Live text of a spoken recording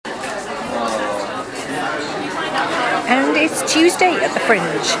and it's Tuesday at the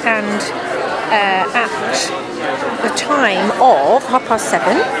Fringe, and at the time of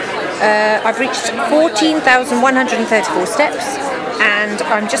 7:30, I've reached 14,134 steps, and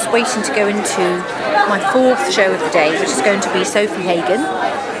I'm just waiting to go into my fourth show of the day, which is going to be Sophie Hagen,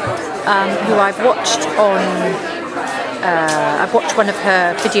 who I've watched one of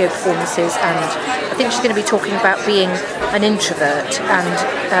her video performances, and I think she's going to be talking about being an introvert,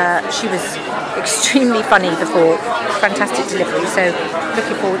 and she was extremely funny before, fantastic delivery, so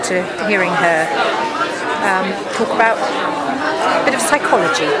looking forward to hearing her talk about a bit of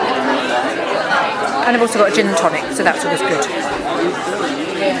psychology. And I've also got a gin and tonic, so that's always good.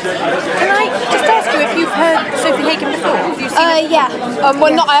 Can I just ask you if you've heard Sophie Hagen before? Have you seen her? Yeah.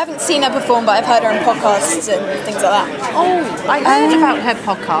 I haven't seen her before, but I've heard her in podcasts and things like that. Oh, I heard about her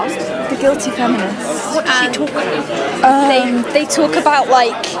podcast. The Guilty Feminists. What does she talk about? They talk about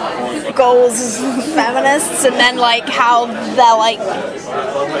like goals as feminists, and then like how they're like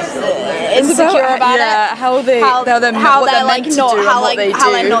insecure about it. How they're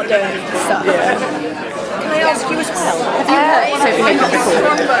not doing stuff. Yeah. Can I ask you as well? Have you heard Sophie Hagen before?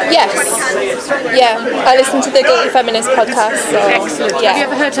 Yes. Yeah, I listened to the Guilty Feminist podcast. So, excellent. Yeah. Have you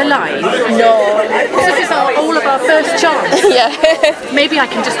ever heard her live? No. This is all of our first chance. Yeah. Maybe I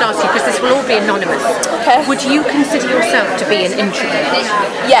can just ask you, because this will all be anonymous. Okay. Would you consider yourself to be an introvert?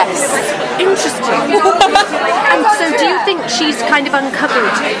 Yes. Interesting. And so do you think she's kind of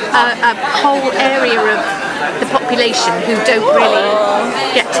uncovered a whole area of the population who don't really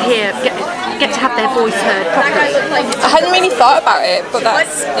get to have their voice heard properly? I hadn't really thought about it, but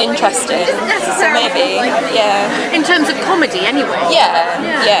that's interesting. So maybe, yeah. In terms of comedy, anyway.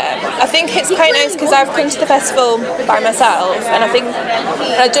 Yeah. I think it's quite nice because I've come to the festival by myself, and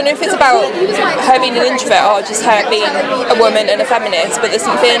I don't know if it's about her being an introvert or just her being a woman and a feminist, but there's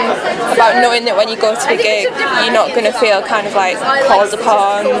something about knowing that when you go to a gig, you're not going to feel kind of like called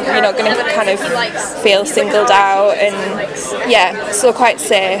upon, you're not going to kind of feel singled out, and so quite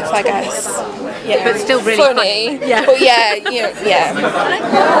safe, I guess. Yeah. But still really funny. Yeah. But yeah.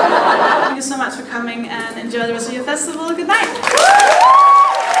 Thank you so much for coming, and enjoy the rest of your festival. Good night.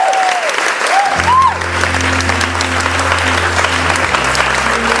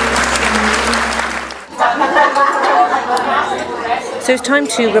 So it's time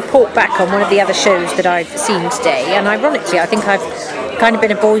to report back on one of the other shows that I've seen today, and ironically I think I've kind of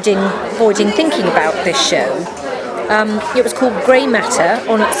been avoiding thinking about this show. It was called Grey Matter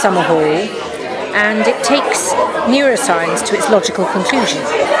on at Summer Hall, and it takes neuroscience to its logical conclusion.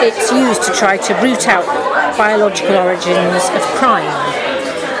 It's used to try to root out biological origins of crime.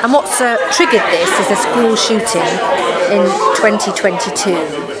 And what's triggered this is a school shooting in 2022,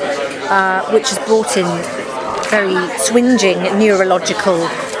 which has brought in very swinging neurological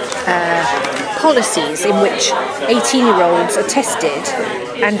policies in which 18-year-olds are tested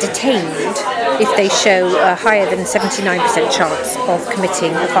and detained if they show a higher than 79% chance of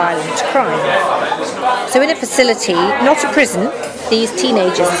committing a violent crime. So in a facility, not a prison, these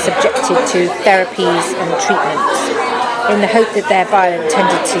teenagers are subjected to therapies and treatments in the hope that their violent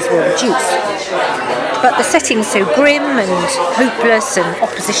tendencies will reduce. But the setting's so grim and hopeless and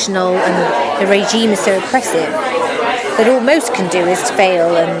oppositional, and the regime is so oppressive, that all most can do is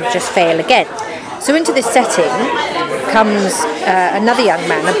fail and just fail again. So into this setting comes another young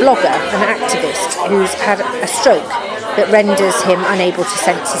man, a blogger, an activist, who's had a stroke that renders him unable to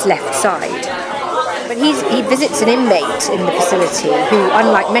sense his left side. But he visits an inmate in the facility who,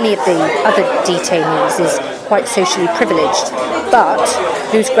 unlike many of the other detainees, is quite socially privileged, but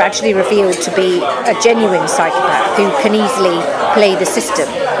who's gradually revealed to be a genuine psychopath who can easily play the system.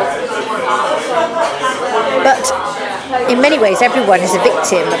 But in many ways, everyone is a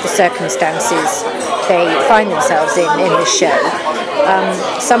victim of the circumstances they find themselves in this show.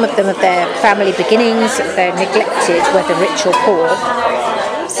 Some of them have their family beginnings, they're neglected, whether rich or poor.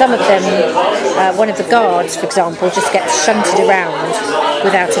 Some of them, one of the guards, for example, just gets shunted around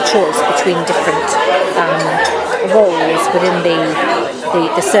without a choice between different roles within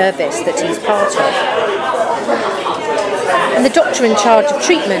the service that he's part of. And the doctor in charge of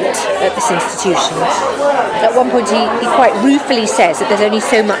treatment at this institution, at one point he quite ruefully says that there's only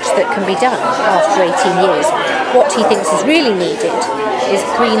so much that can be done after 18 years. What he thinks is really needed is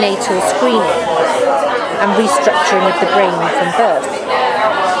prenatal screening and restructuring of the brain from birth.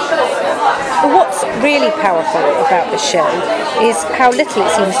 But what's really powerful about the show is how little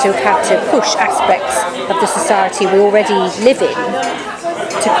it seems to have had to push aspects of the society we already live in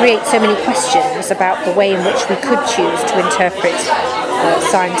to create so many questions about the way in which we could choose to interpret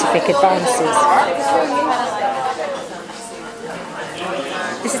scientific advances.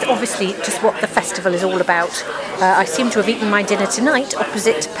 This is obviously just what the festival is all about. I seem to have eaten my dinner tonight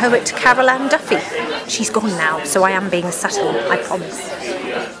opposite poet Carol Ann Duffy. She's gone now, so I am being subtle, I promise.